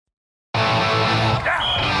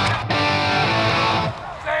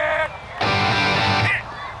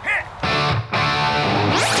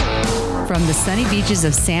From the sunny beaches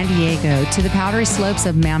of San Diego to the powdery slopes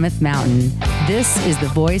of Mammoth Mountain, this is the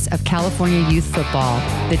voice of California Youth Football,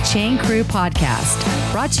 the Chain Crew Podcast,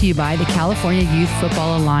 brought to you by the California Youth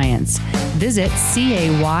Football Alliance. Visit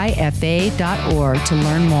cayfa.org to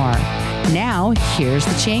learn more. Now, here's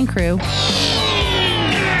the Chain Crew.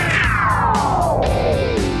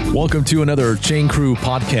 Welcome to another Chain Crew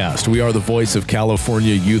Podcast. We are the voice of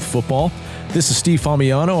California Youth Football. This is Steve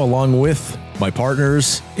Famiano, along with my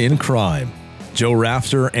partners in crime, Joe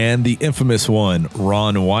Rafter and the infamous one,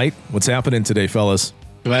 Ron White. What's happening today, fellas?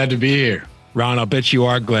 Glad to be here. Ron, I'll bet you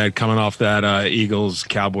are glad coming off that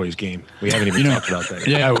Eagles-Cowboys game. We haven't even talked about that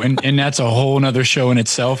yet. Yeah, and that's a whole nother show in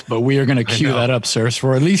itself, but we are going to cue that up, sir.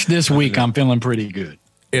 For at least this week, I'm feeling pretty good.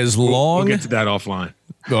 We'll get to that offline.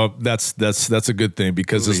 Well, that's a good thing,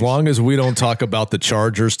 because as long as we don't talk about the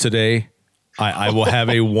Chargers today, I will have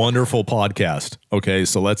a wonderful podcast. Okay,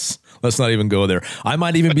 so let's not even go there. I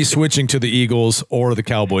might even be switching to the Eagles or the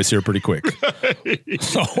Cowboys here pretty quick.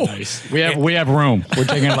 So nice. We have room. We're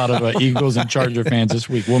taking a lot of Eagles and Charger fans this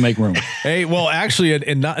week. We'll make room. Hey, well, actually,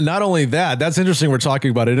 and not only that, that's interesting. We're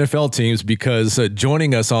talking about NFL teams because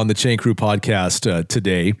joining us on the Chain Crew podcast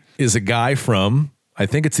today is a guy from, I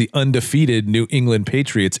think it's the undefeated New England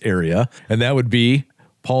Patriots area, and that would be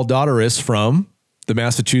Paul Dauderis from the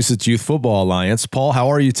Massachusetts Youth Football Alliance. Paul, how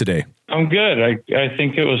are you today? I'm good. I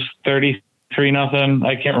think it was 33-0.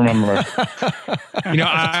 I can't remember.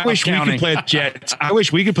 I wish we could play the Jets. I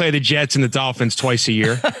wish we could play the Jets and the Dolphins twice a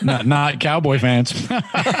year. Not Cowboy fans.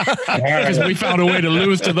 Because we found a way to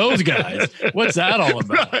lose to those guys. What's that all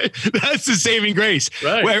about? Right. That's the saving grace.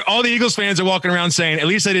 Right. Where all the Eagles fans are walking around saying, at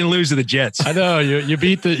least I didn't lose to the Jets. I know. You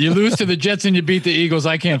lose to the Jets and you beat the Eagles.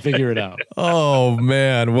 I can't figure it out. Oh,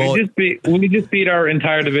 man. Well, we just beat our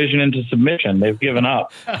entire division into submission. They've given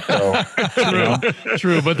up. So,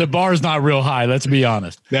 True, but the bar's not real high. Let's be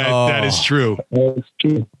honest. That is true.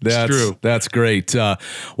 That's true. That's great.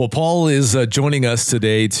 Well, Paul is joining us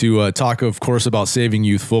today to talk, of course, about saving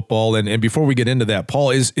youth football. And before we get into that, Paul,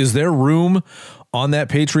 is there room on that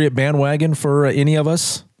Patriot bandwagon for any of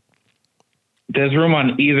us? There's room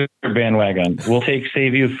on either bandwagon. We'll take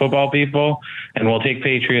Save Youth Football people, and we'll take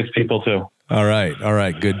Patriots people too. All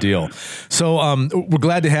right. Good deal. So we're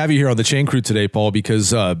glad to have you here on the Chain Crew today, Paul,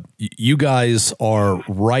 because you guys are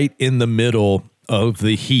right in the middle of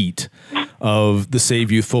the heat of the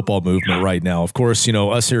Save Youth Football movement right now. Of course,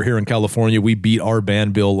 us here in California, we beat our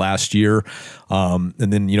ban bill last year. And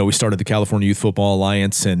then, we started the California Youth Football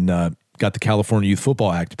Alliance and got the California Youth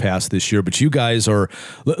Football Act passed this year. But you guys are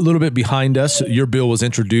a little bit behind us. Your bill was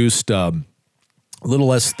introduced a little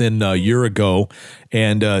less than a year ago.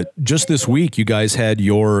 And just this week, you guys had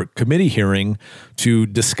your committee hearing to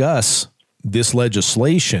discuss this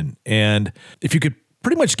legislation. And if you could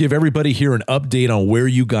pretty much give everybody here an update on where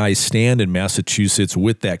you guys stand in Massachusetts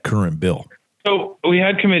with that current bill. So we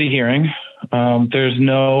had committee hearing. There's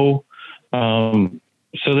no, so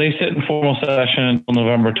they sit in formal session until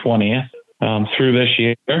November 20th through this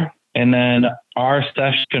year. And then our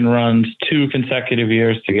session runs 2 consecutive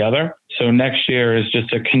years together. So next year is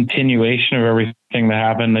just a continuation of everything that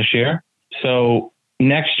happened this year. So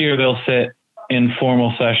next year they'll sit in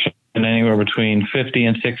formal session anywhere between 50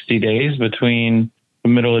 and 60 days between the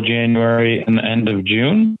middle of January and the end of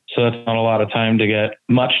June. So that's not a lot of time to get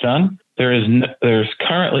much done. There's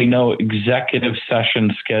currently no executive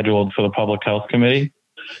session scheduled for the Public Health Committee,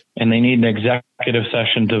 and they need an executive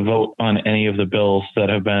session to vote on any of the bills that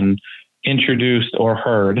have been introduced or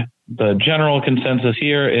heard. The general consensus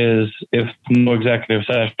here is if no executive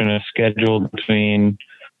session is scheduled between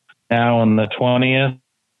now and the 20th,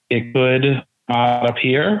 it could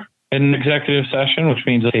appear in an executive session, which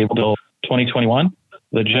means a table till 2021.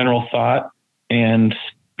 The general thought and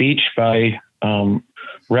speech by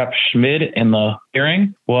Rep. Schmid in the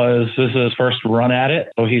hearing was this is his first run at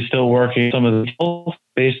it. So he's still working some of the bills.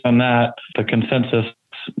 Based on that, the consensus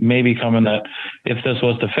may be coming that if this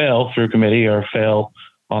was to fail through committee or fail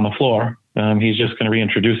on the floor, he's just going to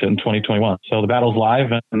reintroduce it in 2021. So the battle's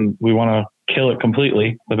live and we want to kill it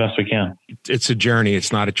completely the best we can. It's a journey.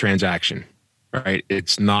 It's not a transaction, right?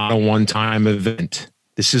 It's not a one-time event.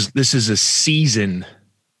 This is a season.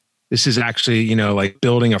 This is actually, like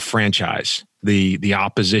building a franchise, the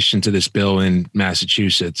opposition to this bill in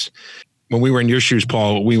Massachusetts. When we were in your shoes,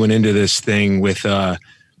 Paul, we went into this thing with that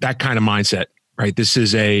kind of mindset, right? This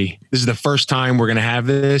is the first time we're going to have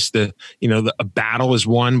this. A battle is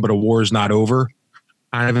won, but a war is not over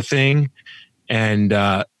kind of a thing. And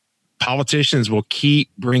politicians will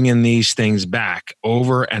keep bringing these things back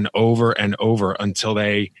over and over and over until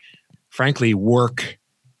they, frankly, work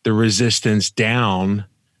the resistance down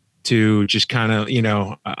to just kind of,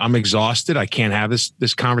 I'm exhausted. I can't have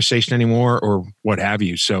this conversation anymore, or what have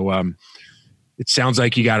you. So it sounds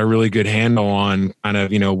like you got a really good handle on kind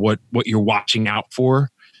of, what you're watching out for.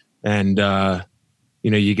 And,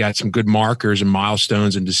 you got some good markers and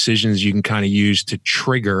milestones and decisions you can kind of use to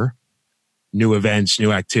trigger new events,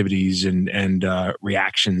 new activities, and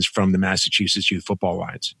reactions from the Massachusetts Youth Football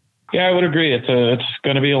Alliance. Yeah, I would agree. It's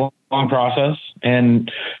going to be a long process. And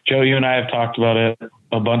Joe, you and I have talked about it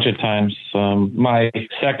a bunch of times. My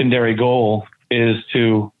secondary goal is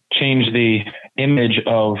to change the image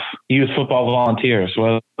of youth football volunteers,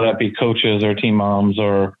 whether that be coaches or team moms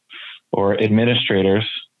or administrators,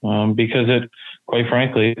 because quite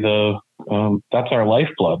frankly, that's our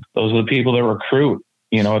lifeblood. Those are the people that recruit,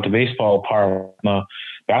 at the baseball park, the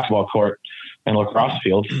basketball court, and lacrosse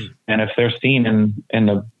fields. And if they're seen in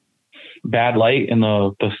the bad light and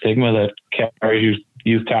the stigma that carries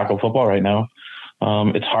youth tackle football right now,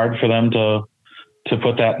 it's hard for them to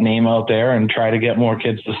put that name out there and try to get more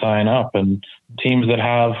kids to sign up. And teams that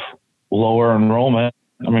have lower enrollment,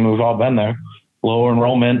 we've all been there. Lower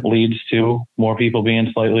enrollment leads to more people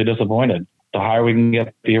being slightly disappointed. The higher we can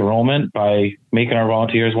get the enrollment by making our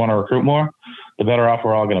volunteers want to recruit more, the better off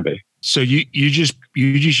we're all going to be. So you just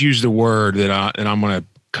used the word that I'm going to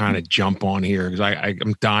kind of jump on here, because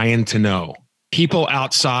I'm dying to know. People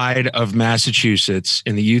outside of Massachusetts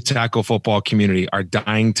in the youth tackle football community are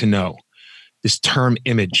dying to know this term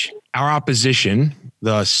image. Our opposition,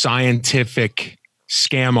 the scientific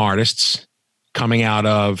scam artists coming out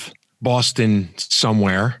of Boston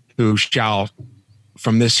somewhere, who shall,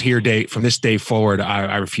 from this day forward,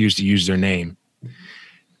 I refuse to use their name.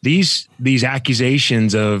 These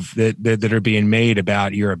accusations that are being made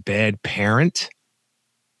about you're a bad parent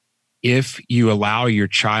if you allow your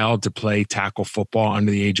child to play tackle football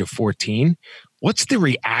under the age of 14. What's the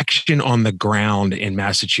reaction on the ground in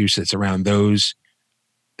Massachusetts around those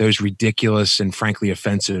ridiculous and frankly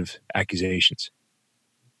offensive accusations?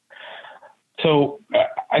 So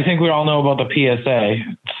I think we all know about the PSA.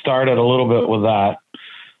 It started a little bit with that.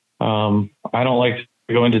 I don't like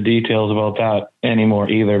to go into details about that anymore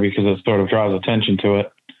either, because it sort of draws attention to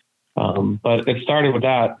it. But it started with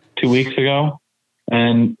that 2 weeks ago.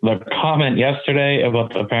 And the comment yesterday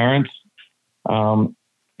about the parents,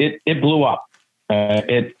 it blew up.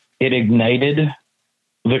 It ignited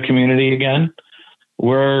the community again.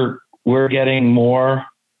 We're getting more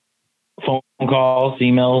phone calls,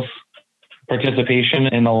 emails, participation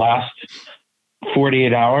in the last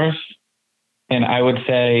 48 hours. And I would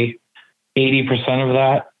say 80% of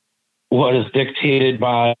that was dictated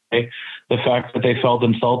by the fact that they felt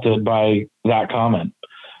insulted by that comment.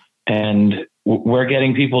 And we're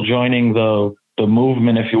getting people joining the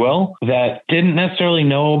movement, if you will, that didn't necessarily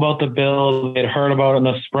know about the bill. They'd heard about it in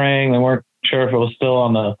the spring. They weren't sure if it was still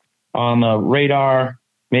on the radar.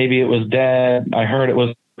 Maybe it was dead. I heard it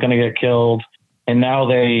was going to get killed. And now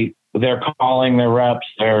they're calling their reps.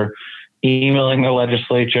 They're emailing the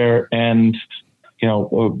legislature. And,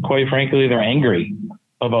 quite frankly, they're angry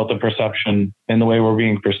about the perception and the way we're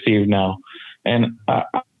being perceived now. And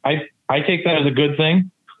I take that as a good thing.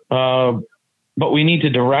 But we need to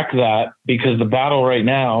direct that, because the battle right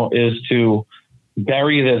now is to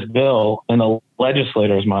bury this bill in the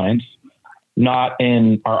legislators' minds, not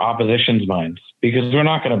in our opposition's minds, because we're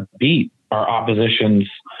not going to beat our opposition's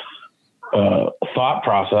thought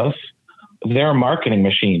process. They're a marketing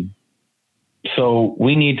machine. So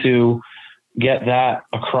we need to get that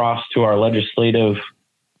across to our legislative,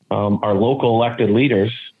 our local elected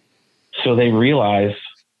leaders, so they realize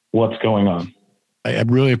what's going on. I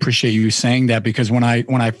really appreciate you saying that, because when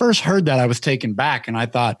I first heard that, I was taken back, and I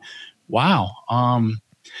thought, wow,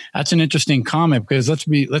 that's an interesting comment, because let's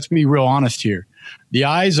be real honest here. The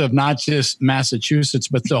eyes of not just Massachusetts,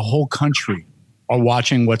 but the whole country are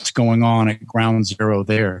watching what's going on at ground zero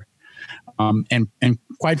there. And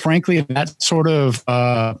quite frankly, that sort of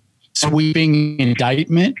sweeping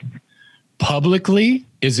indictment publicly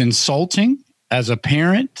is insulting as a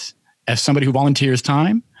parent, as somebody who volunteers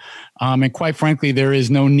time. And quite frankly, there is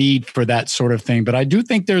no need for that sort of thing. But I do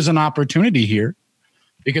think there's an opportunity here,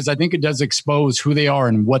 because I think it does expose who they are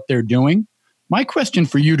and what they're doing. My question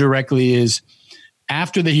for you directly is,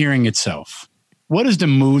 after the hearing itself, what is the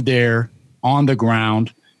mood there on the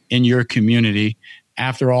ground in your community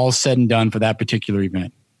after all is said and done for that particular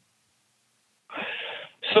event?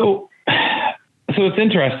 So it's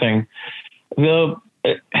interesting.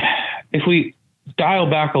 If we dial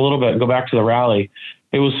back a little bit and go back to the rally,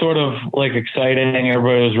 it was sort of like exciting.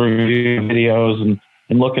 Everybody was reviewing videos and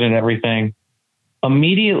looking at everything.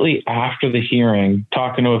 Immediately after the hearing,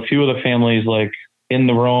 talking to a few of the families like in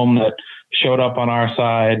the room that showed up on our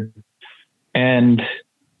side, and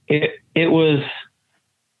it was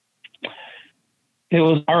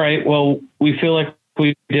all right. Well, we feel like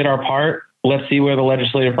we did our part. Let's see where the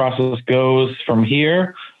legislative process goes from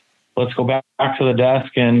here. Let's go back to the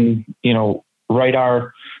desk and, write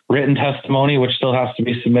our written testimony, which still has to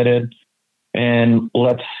be submitted. And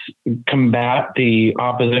let's combat the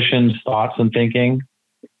opposition's thoughts and thinking.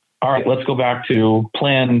 All right, let's go back to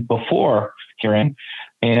plan before hearing,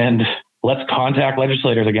 and let's contact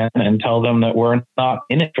legislators again and tell them that we're not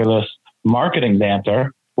in it for this marketing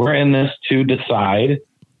banter. We're in this to decide,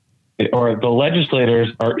 or the legislators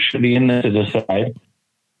should be in this to decide,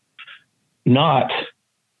 not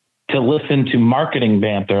to listen to marketing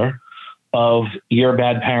banter of you're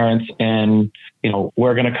bad parents and,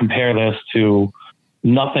 we're going to compare this to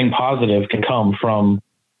nothing positive can come from,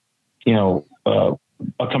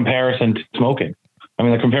 a comparison to smoking. I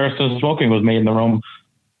mean, the comparison to smoking was made in the room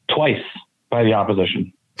twice by the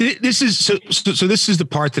opposition. This is so this is the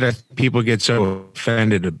part that people get so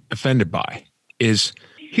offended by is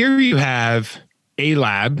here you have a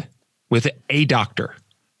lab with a doctor,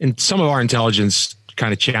 and some of our intelligence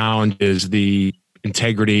kind of challenges the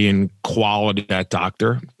integrity and quality of that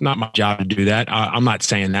doctor. Not my job to do that. I'm not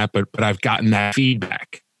saying that, but I've gotten that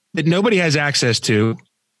feedback that nobody has access to.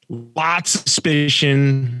 Lots of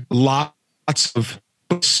suspicion, lots of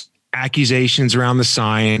accusations around the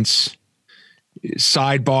science.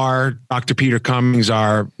 Sidebar, Dr. Peter Cummings,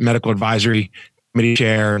 our medical advisory committee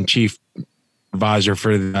chair and chief advisor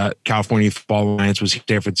for the California Football Alliance, was here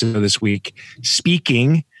in San Francisco this week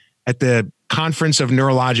speaking at the Conference of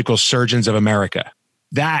Neurological Surgeons of America.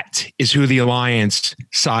 That is who the Alliance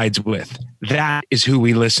sides with. That is who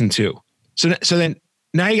we listen to. So then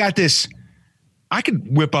now you got this, I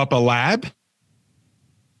could whip up a lab.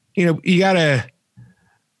 You got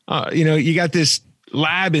this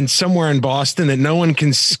lab in somewhere in Boston that no one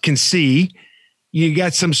can see. You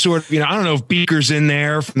got some sort of, I don't know if Beaker's in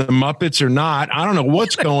there from the Muppets or not. I don't know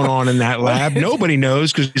what's going on in that lab. Nobody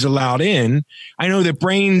knows because he's allowed in. I know that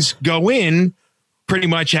brains go in, pretty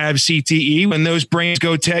much have CTE. When those brains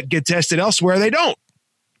go get tested elsewhere, they don't.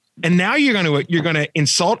 And now you're going to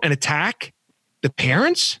insult and attack the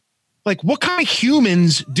parents? Like, what kind of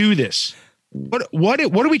humans do this? What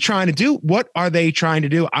are we trying to do? What are they trying to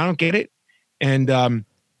do? I don't get it. And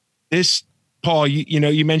this, Paul,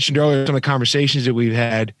 you mentioned earlier some of the conversations that we've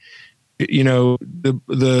had.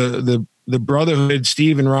 The brotherhood.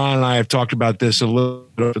 Steve and Ron and I have talked about this a little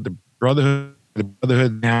bit. The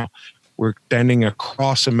brotherhood now we're extending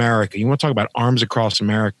across America. You want to talk about arms across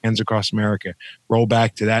America, hands across America? Roll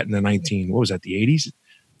back to that in the the 80s?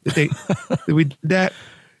 Did we do that?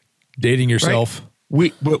 Dating yourself.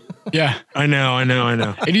 Right? Yeah, I know.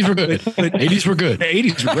 80s were good. 80s were good. The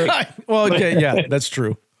 80s were great. Well, okay, yeah, that's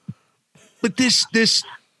true. But this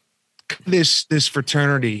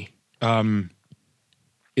fraternity,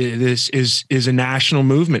 this is a national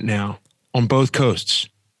movement now on both coasts,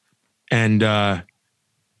 and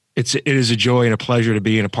it is a joy and a pleasure to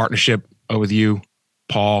be in a partnership with you,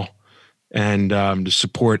 Paul, and to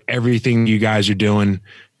support everything you guys are doing.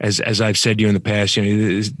 As I've said to you in the past,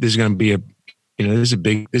 this is going to be this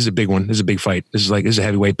is a big one. This is a big fight. This is a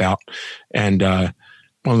heavyweight bout. And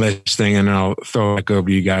one last thing, and I'll throw it back over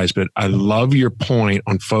to you guys, but I love your point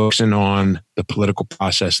on focusing on the political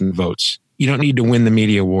process and votes. You don't need to win the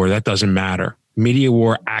media war. That doesn't matter. Media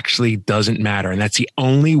war actually doesn't matter. And that's the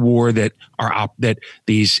only war that that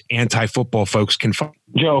these anti-football folks can fight.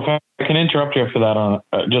 Joe, if I can interrupt you for that on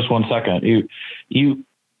just 1 second.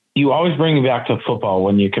 You always bring me back to football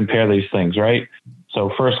when you compare these things, right?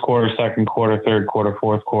 So first quarter, second quarter, third quarter,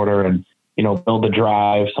 fourth quarter, and, build the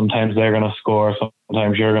drive. Sometimes they're going to score.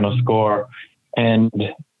 Sometimes you're going to score. And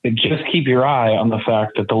just keep your eye on the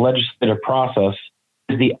fact that the legislative process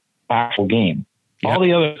is the actual game. Yep. All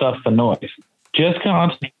the other stuff's the noise. Just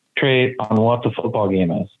concentrate on what the football game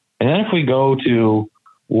is. And then if we go to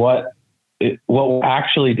what we're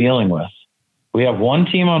actually dealing with, we have one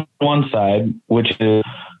team on one side, which is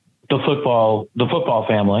the football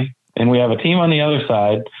family, and we have a team on the other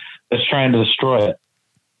side that's trying to destroy it.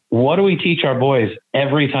 What do we teach our boys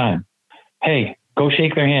every time? Hey, go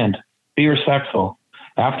shake their hand. Be respectful.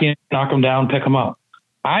 After you knock them down, pick them up.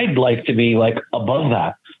 I'd like to be above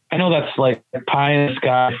that. I know that's pie in the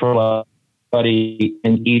sky for everybody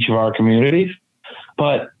in each of our communities,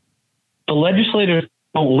 but the legislators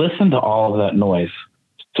don't listen to all of that noise.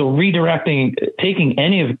 So taking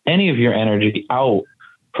any of your energy out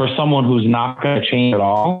for someone who's not going to change at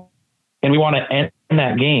all, and we want to end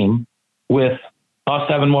that game with us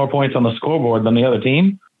having more points on the scoreboard than the other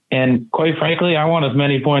team. And quite frankly, I want as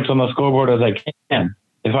many points on the scoreboard as I can.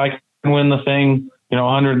 If I win the thing,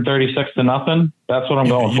 136-0. That's what I'm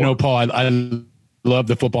going for. Paul, I love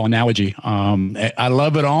the football analogy. I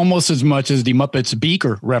love it almost as much as the Muppets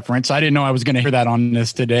Beaker reference. I didn't know I was going to hear that on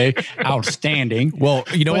this today. Outstanding. Well,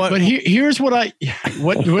 what? But here's what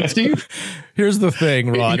Steve? Here's the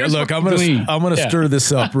thing, Rod. Look, I'm gonna stir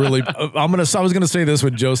this up really. I was gonna say this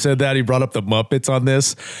when Joe said that. He brought up the Muppets on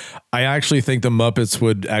this. I actually think the Muppets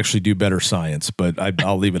would actually do better science, but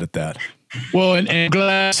I'll leave it at that. Well, and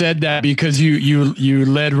glad I said that because you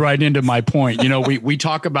led right into my point. We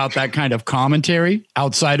talk about that kind of commentary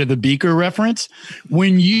outside of the Beaker reference.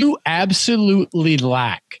 When you absolutely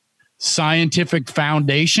lack scientific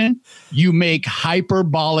foundation, you make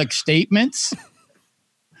hyperbolic statements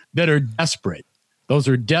that are desperate. Those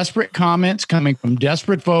are desperate comments coming from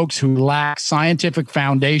desperate folks who lack scientific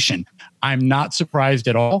foundation. I'm not surprised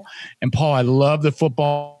at all. And Paul, I love the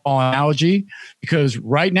football analogy because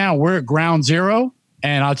right now we're at ground zero.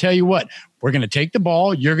 And I'll tell you what, we're going to take the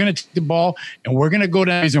ball. You're going to take the ball and we're going to go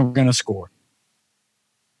down and we're going to score.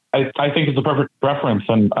 I think it's a perfect reference.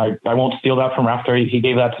 And I won't steal that from after he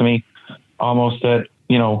gave that to me almost at,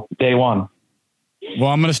 day one. Well,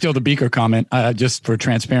 I'm going to steal the Beaker comment just for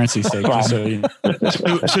transparency's sake.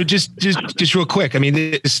 So just real quick. I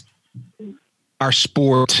mean, our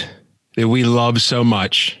sport that we love so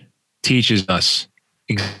much teaches us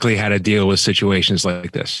exactly how to deal with situations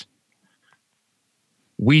like this.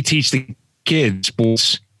 We teach the kids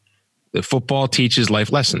sports. The football teaches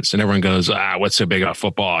life lessons, and everyone goes, what's so big about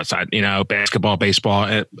football? It's not, basketball,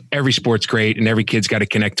 baseball, every sport's great. And every kid's got to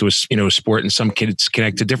connect to a sport, and some kids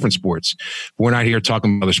connect to different sports. But we're not here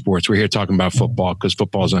talking about other sports. We're here talking about football because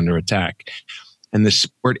football is under attack. And the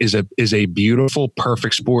sport is a beautiful,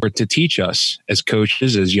 perfect sport to teach us as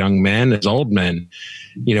coaches, as young men, as old men,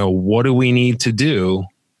 what do we need to do,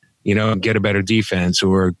 get a better defense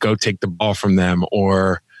or go take the ball from them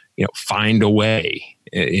or, find a way,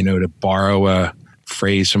 to borrow a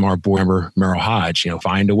phrase from our board member, Merrill Hodge,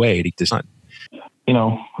 find a way to get this done.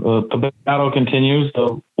 The battle continues,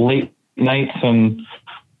 the late nights and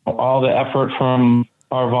all the effort from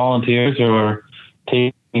our volunteers who are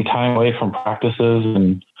taking time away from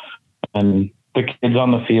practices and the kids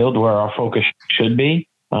on the field where our focus should be,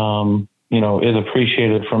 is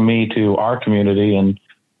appreciated from me to our community. And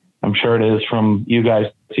I'm sure it is from you guys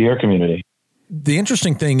to your community. The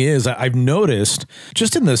interesting thing is I've noticed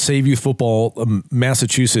just in the Save Youth Football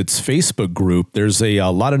Massachusetts Facebook group, there's a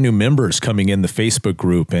lot of new members coming in the Facebook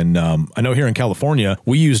group. And I know here in California,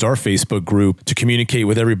 we used our Facebook group to communicate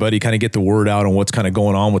with everybody, kind of get the word out on what's kind of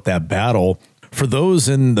going on with that battle. For those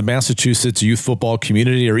in the Massachusetts youth football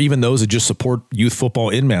community, or even those that just support youth football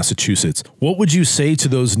in Massachusetts, what would you say to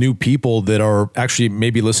those new people that are actually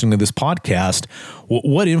maybe listening to this podcast?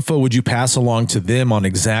 What info would you pass along to them on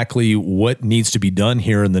exactly what needs to be done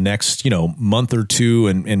here in the next, month or two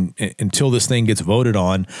and until this thing gets voted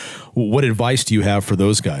on? What advice do you have for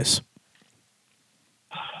those guys?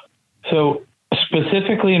 So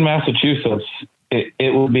specifically in Massachusetts,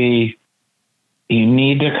 it will be, you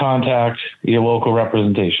need to contact your local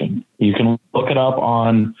representation. You can look it up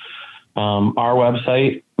on our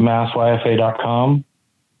website, MASSYFA.com.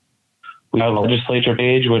 We have a legislature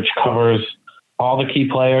page which covers all the key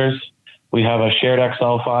players. We have a shared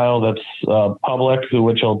Excel file that's public,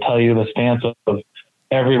 which will tell you the stance of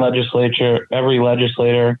every legislator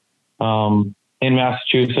in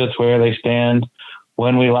Massachusetts, where they stand,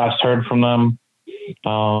 when we last heard from them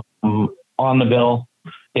on the bill.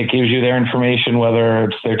 It gives you their information, whether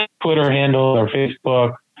it's their Twitter handle, their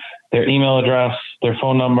Facebook, their email address, their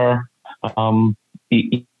phone number.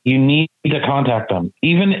 You need to contact them.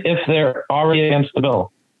 Even if they're already against the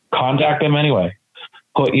bill, contact them anyway.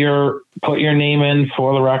 Put your name in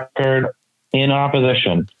for the record in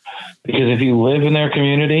opposition. Because if you live in their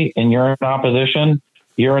community and you're in opposition,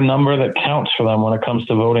 you're a number that counts for them when it comes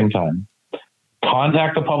to voting time.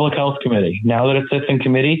 Contact the Public Health Committee. Now that it sits in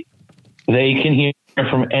committee, they can hear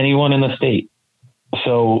from anyone in the state.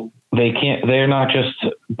 So they're not just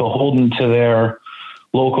beholden to their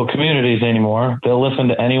local communities anymore. They'll listen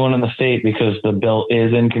to anyone in the state because the bill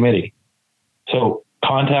is in committee. So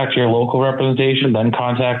contact your local representation, then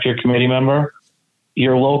contact your committee member.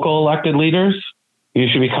 Your local elected leaders, you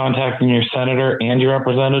should be contacting your senator and your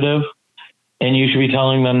representative, and you should be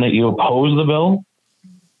telling them that you oppose the bill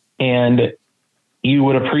and you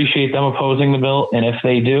would appreciate them opposing the bill. And if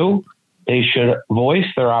they do, they should voice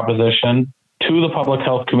their opposition to the Public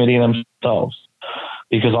Health Committee themselves,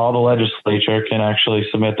 because all the legislature can actually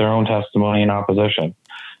submit their own testimony in opposition.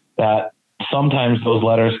 That sometimes those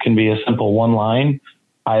letters can be a simple one line.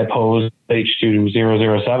 I oppose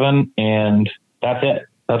H2007, and that's it.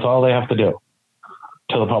 That's all they have to do.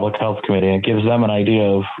 to the Public Health Committee. It gives them an idea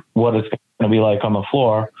of what it's going to be like on the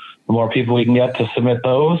floor. The more people we can get to submit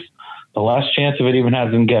those, the less chance of it even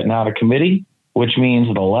having getting out of committee, which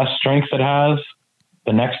means the less strength it has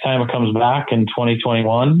the next time it comes back in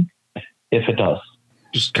 2021, if it does.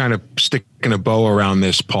 Just kind of sticking a bow around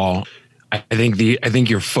this, Paul. I think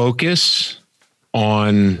your focus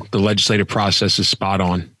on the legislative process is spot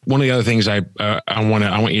on. One of the other things I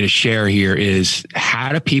want you to share here is,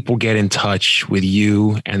 how do people get in touch with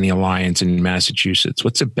you and the Alliance in Massachusetts?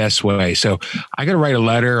 What's the best way? So I got to write a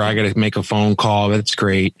letter. I got to make a phone call. That's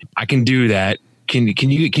great. I can do that. Can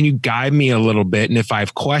you guide me a little bit? And if I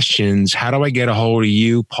have questions, how do I get a hold of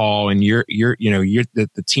you, Paul, and you're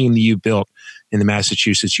the team that you built in the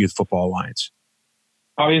Massachusetts Youth Football Alliance?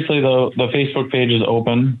 Obviously, the Facebook page is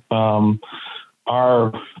open.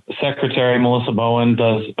 Our secretary, Melissa Bowen,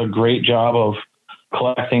 does a great job of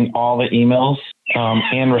collecting all the emails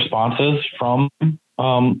and responses from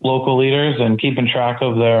local leaders and keeping track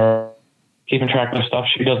of their stuff.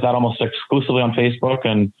 She does that almost exclusively on Facebook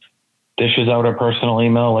and dishes out her personal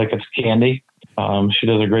email like it's candy. She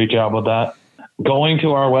does a great job with that. Going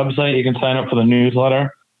to our website, you can sign up for the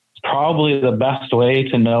newsletter. It's probably the best way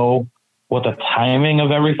to know what the timing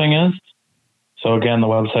of everything is. So again, the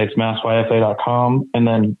website's MASSYFA.com, and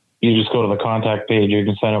then you just go to the contact page. You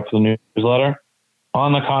can sign up for the newsletter.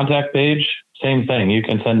 On the contact page, same thing. You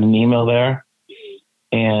can send an email there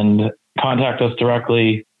and contact us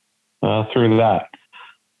directly through that.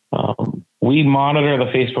 We monitor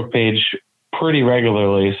the Facebook page pretty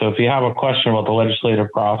regularly. So if you have a question about the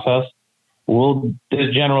legislative process,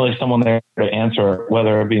 there's generally someone there to answer it,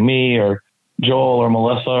 whether it be me or Joel or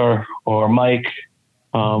Melissa or Mike.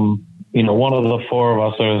 One of the four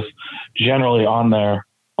of us is generally on there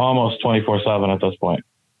almost 24/7 at this point.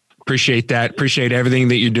 Appreciate that. Appreciate everything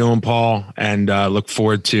that you're doing, Paul, and look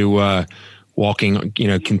forward to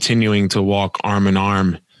continuing to walk arm in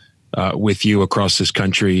arm with you across this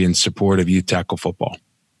country in support of youth tackle football.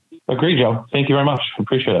 Agreed, Joe. Thank you very much.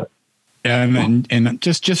 Appreciate it. Yeah, and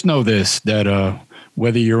just know this, that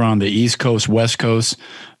whether you're on the East Coast, West Coast,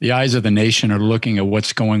 the eyes of the nation are looking at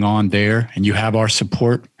what's going on there, and you have our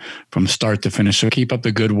support from start to finish. So keep up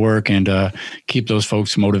the good work and keep those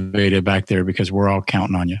folks motivated back there, because we're all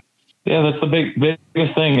counting on you. Yeah, that's the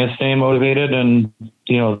biggest thing, is staying motivated and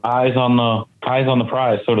eyes on the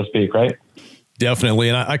prize, so to speak, right? Definitely.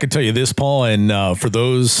 And I can tell you this, Paul, and for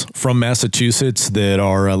those from Massachusetts that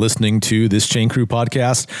are listening to this Chain Crew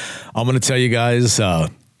podcast, I'm going to tell you guys,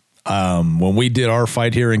 when we did our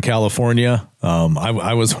fight here in California,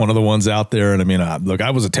 I was one of the ones out there. And I mean, I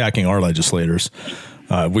was attacking our legislators.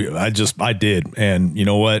 I did. And you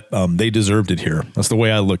know what? They deserved it here. That's the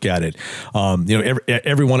way I look at it.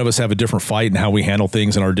 Every one of us have a different fight and how we handle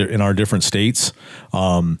things in our different states.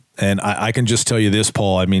 And I can just tell you this,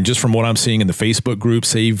 Paul, I mean, just from what I'm seeing in the Facebook group,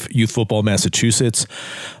 Save Youth Football Massachusetts,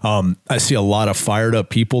 I see a lot of fired up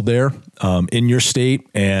people there in your state,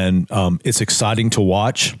 and it's exciting to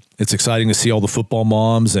watch. It's exciting to see all the football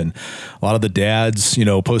moms and a lot of the dads,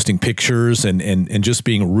 posting pictures and just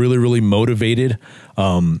being really, really motivated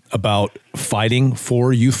about fighting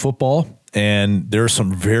for youth football. And there are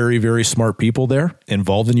some very, very smart people there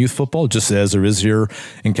involved in youth football, just as there is here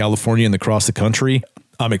in California and across the country.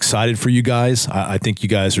 I'm excited for you guys. I think you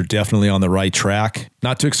guys are definitely on the right track.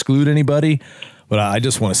 Not to exclude anybody, but I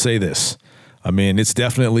just want to say this. I mean, it's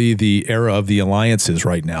definitely the era of the alliances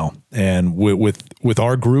right now. And with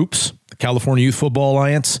our groups, the California Youth Football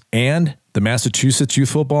Alliance and the Massachusetts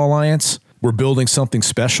Youth Football Alliance, we're building something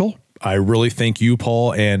special. I really thank you,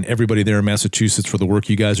 Paul, and everybody there in Massachusetts for the work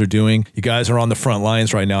you guys are doing. You guys are on the front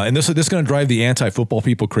lines right now. And this is going to drive the anti-football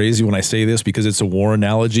people crazy when I say this, because it's a war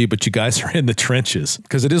analogy, but you guys are in the trenches,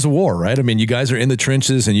 because it is a war, right? I mean, you guys are in the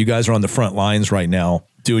trenches and you guys are on the front lines right now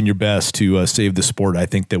doing your best to save the sport I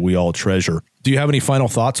think that we all treasure. Do you have any final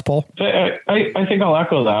thoughts, Paul? I think I'll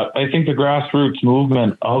echo that. I think the grassroots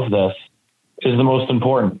movement of this is the most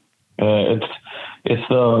important. It's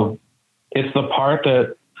the part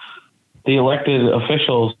that the elected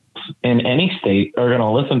officials in any state are going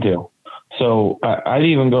to listen to. So I'd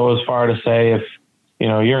even go as far to say, if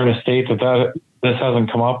you're in a state that this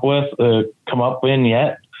hasn't come up in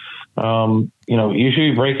yet, you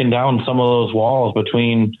should be breaking down some of those walls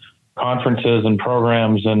between conferences and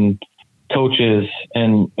programs and coaches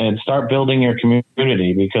and start building your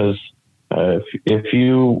community. Because if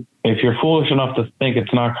you're foolish enough to think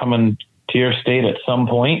it's not coming to your state at some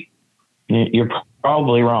point, you're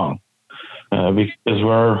probably wrong. Because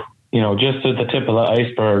we're, just at the tip of the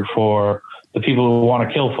iceberg for the people who want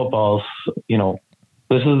to kill footballs.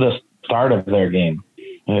 This is the start of their game.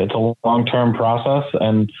 It's a long-term process,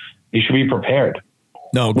 and you should be prepared.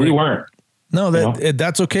 No, we weren't. No,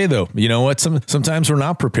 that's okay though. You know what? Sometimes we're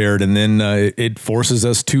not prepared, and then it forces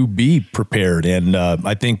us to be prepared. And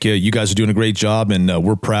I think you guys are doing a great job, and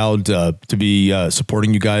we're proud to be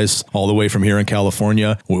supporting you guys all the way from here in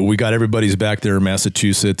California. We got everybody's back there in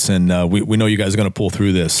Massachusetts, and we know you guys are going to pull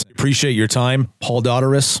through this. Appreciate your time, Paul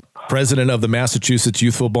Dauderis, president of the Massachusetts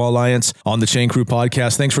Youth Football Alliance, on the Chain Crew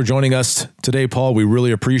podcast. Thanks for joining us today, Paul. We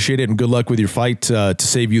really appreciate it, and good luck with your fight to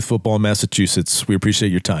save youth football in Massachusetts. We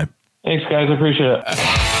appreciate your time. Thanks, guys. I appreciate it.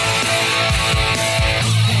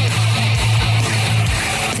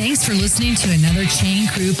 Thanks for listening to another Chain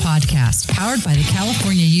Crew podcast powered by the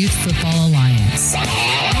California Youth Football Alliance.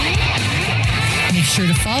 Make sure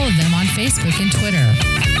to follow them on Facebook and Twitter.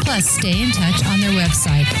 Plus, stay in touch on their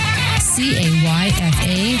website, cayfa.org.